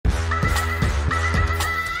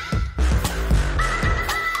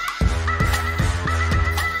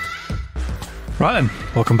Right then,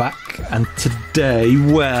 welcome back. And today,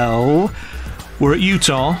 well, we're at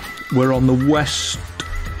Utah. We're on the west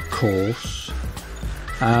course.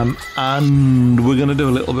 And we're going to do a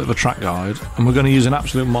little bit of a track guide. And we're going to use an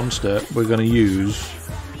absolute monster. We're going to use...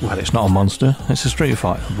 Well, it's not a monster. It's a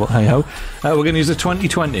Streetfighter, but hey-ho. We're going to use the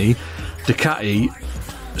 2020 Ducati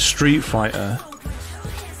Streetfighter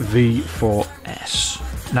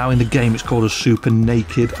V4S. Now, in the game, it's called a Super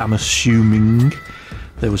Naked, I'm assuming.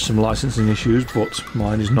 There was some licensing issues, but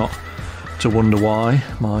mine is not to wonder why.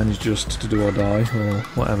 Mine is just to do or die, or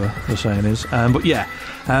whatever the saying is. But yeah,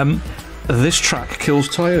 this track kills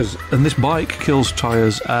tyres, and this bike kills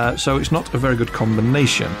tyres, so it's not a very good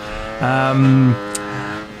combination.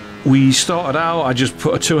 We started out, I just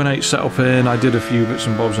put a 2 and 8 setup in, I did a few bits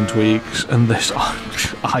and bobs and tweaks, and this,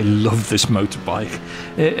 I love this motorbike.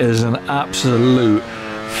 It is an absolute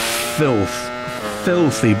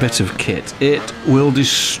filthy bit of kit. It will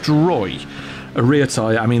destroy a rear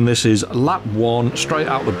tyre. I mean, this is lap 1 straight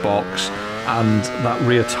out the box, and that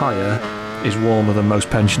rear tyre is warmer than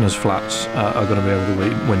most pensioners' flats are going to be able to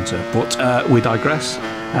winter. But we digress.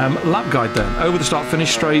 Lap guide then. Over the start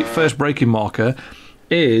finish straight, first braking marker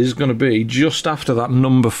is going to be just after that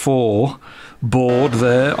number 4 board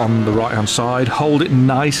there on the right hand side. Hold it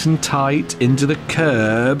nice and tight into the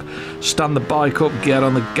curb, stand the bike up, get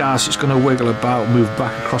on the gas. It's going to wiggle about, move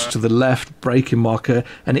back across to the left, braking marker,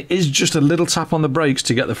 and it is just a little tap on the brakes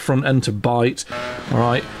to get the front end to bite.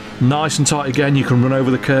 Alright, nice and tight again. You can run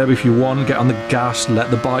over the curb if you want, get on the gas,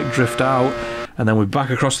 let the bike drift out, and then we're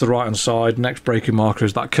back across the right hand side. Next braking marker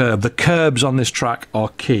is that curb. The curbs on this track are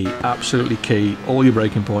key, absolutely key. All your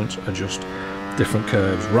braking points are just different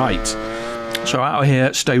curbs. Right, so out of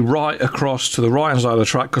here, stay right across to the right hand side of the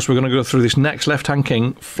track, because we're going to go through this next left hand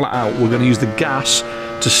king flat out. We're going to use the gas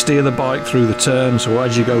to steer the bike through the turn, so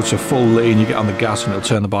as you go to full lean, you get on the gas and it'll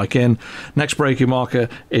turn the bike in. Next braking marker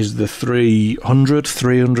is the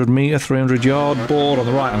 300 metre, 300 yard board on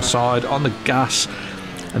the right hand side on the gas,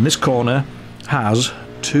 and this corner has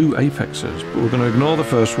 2 apexes, but we're going to ignore the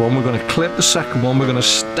first one. We're going to clip the second one. We're going to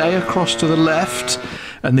stay across to the left,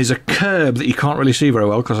 and there's a curb that you can't really see very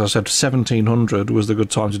well, because I said 1700 was the good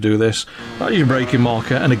time to do this. That's your braking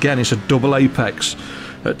marker, and again it's a double apex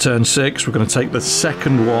at turn 6. We're going to take the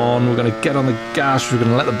second one, we're going to get on the gas, we're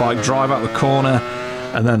going to let the bike drive out the corner,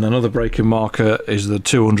 and then another braking marker is the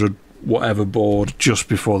 200 whatever board just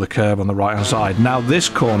before the curb on the right hand side. Now this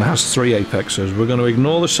corner has 3 apexes. We're going to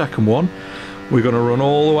ignore the second one, we're going to run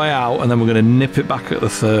all the way out, and then we're going to nip it back at the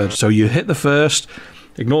third. So you hit the first,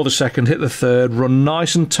 ignore the second, hit the third, run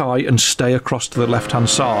nice and tight and stay across to the left hand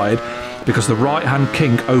side, because the right hand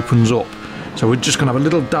kink opens up. So we're just going to have a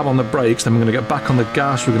little dab on the brakes, then we're going to get back on the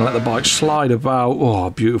gas, we're going to let the bike slide about. Oh,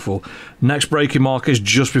 beautiful. Next braking marker is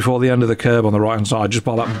just before the end of the curb on the right hand side, just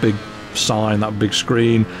by that big sign, that big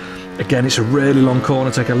screen. Again, it's a really long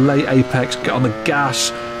corner, take a late apex, get on the gas,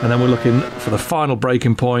 and then we're looking for the final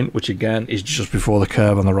braking point, which again is just before the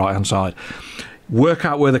curb on the right hand side. Work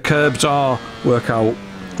out where the curbs are, work out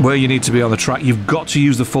where you need to be on the track. You've got to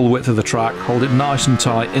use the full width of the track, hold it nice and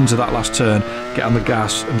tight into that last turn, get on the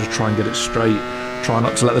gas and just try and get it straight. Try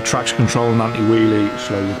not to let the traction control and anti-wheelie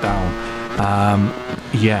slow you down.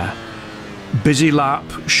 Yeah, busy lap,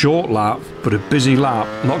 short lap, but a busy lap,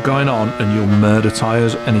 a lot going on, and you'll murder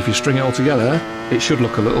tyres. And if you string it all together, it should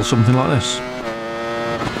look a little something like this.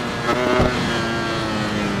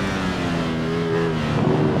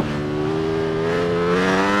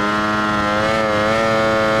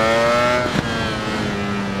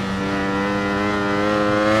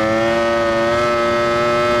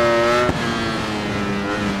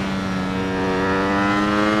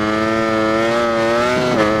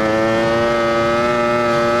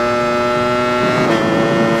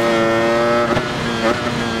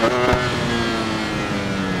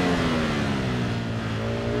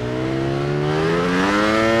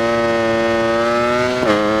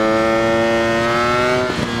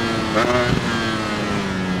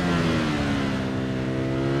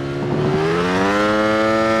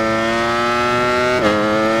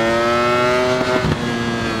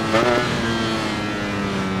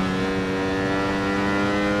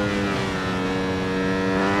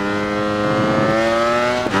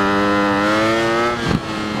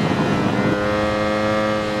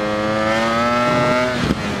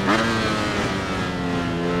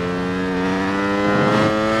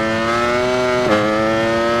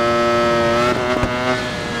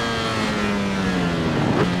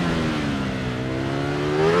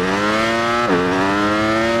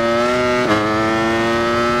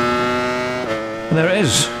 And there it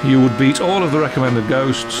is. You would beat all of the recommended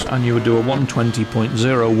ghosts, and you would do a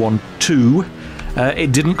 120.012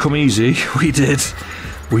 It didn't come easy. We did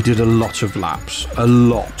a lot of laps,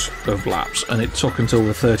 and it took until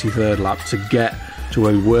the 33rd lap to get to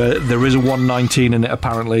where we were. There is a 119 in it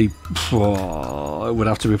apparently. It would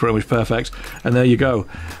have to be pretty much perfect, and there you go.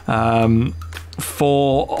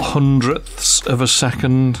 400ths of a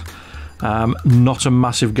second. Not a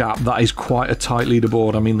massive gap. That is quite a tight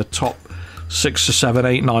leaderboard. I mean, the top 6 to 7,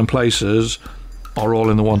 8, 9 places are all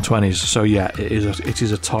in the 120s. So yeah, it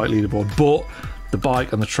is a tight leaderboard. But the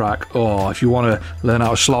bike and the track, if you want to learn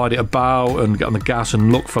how to slide it about and get on the gas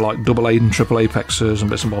and look for like double A and triple apexes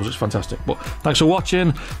and bits and bobs, it's fantastic. But thanks for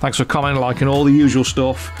watching, thanks for commenting, liking, all the usual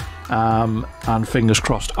stuff, and fingers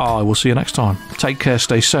crossed I will see you next time. Take care,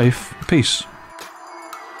 stay safe, peace.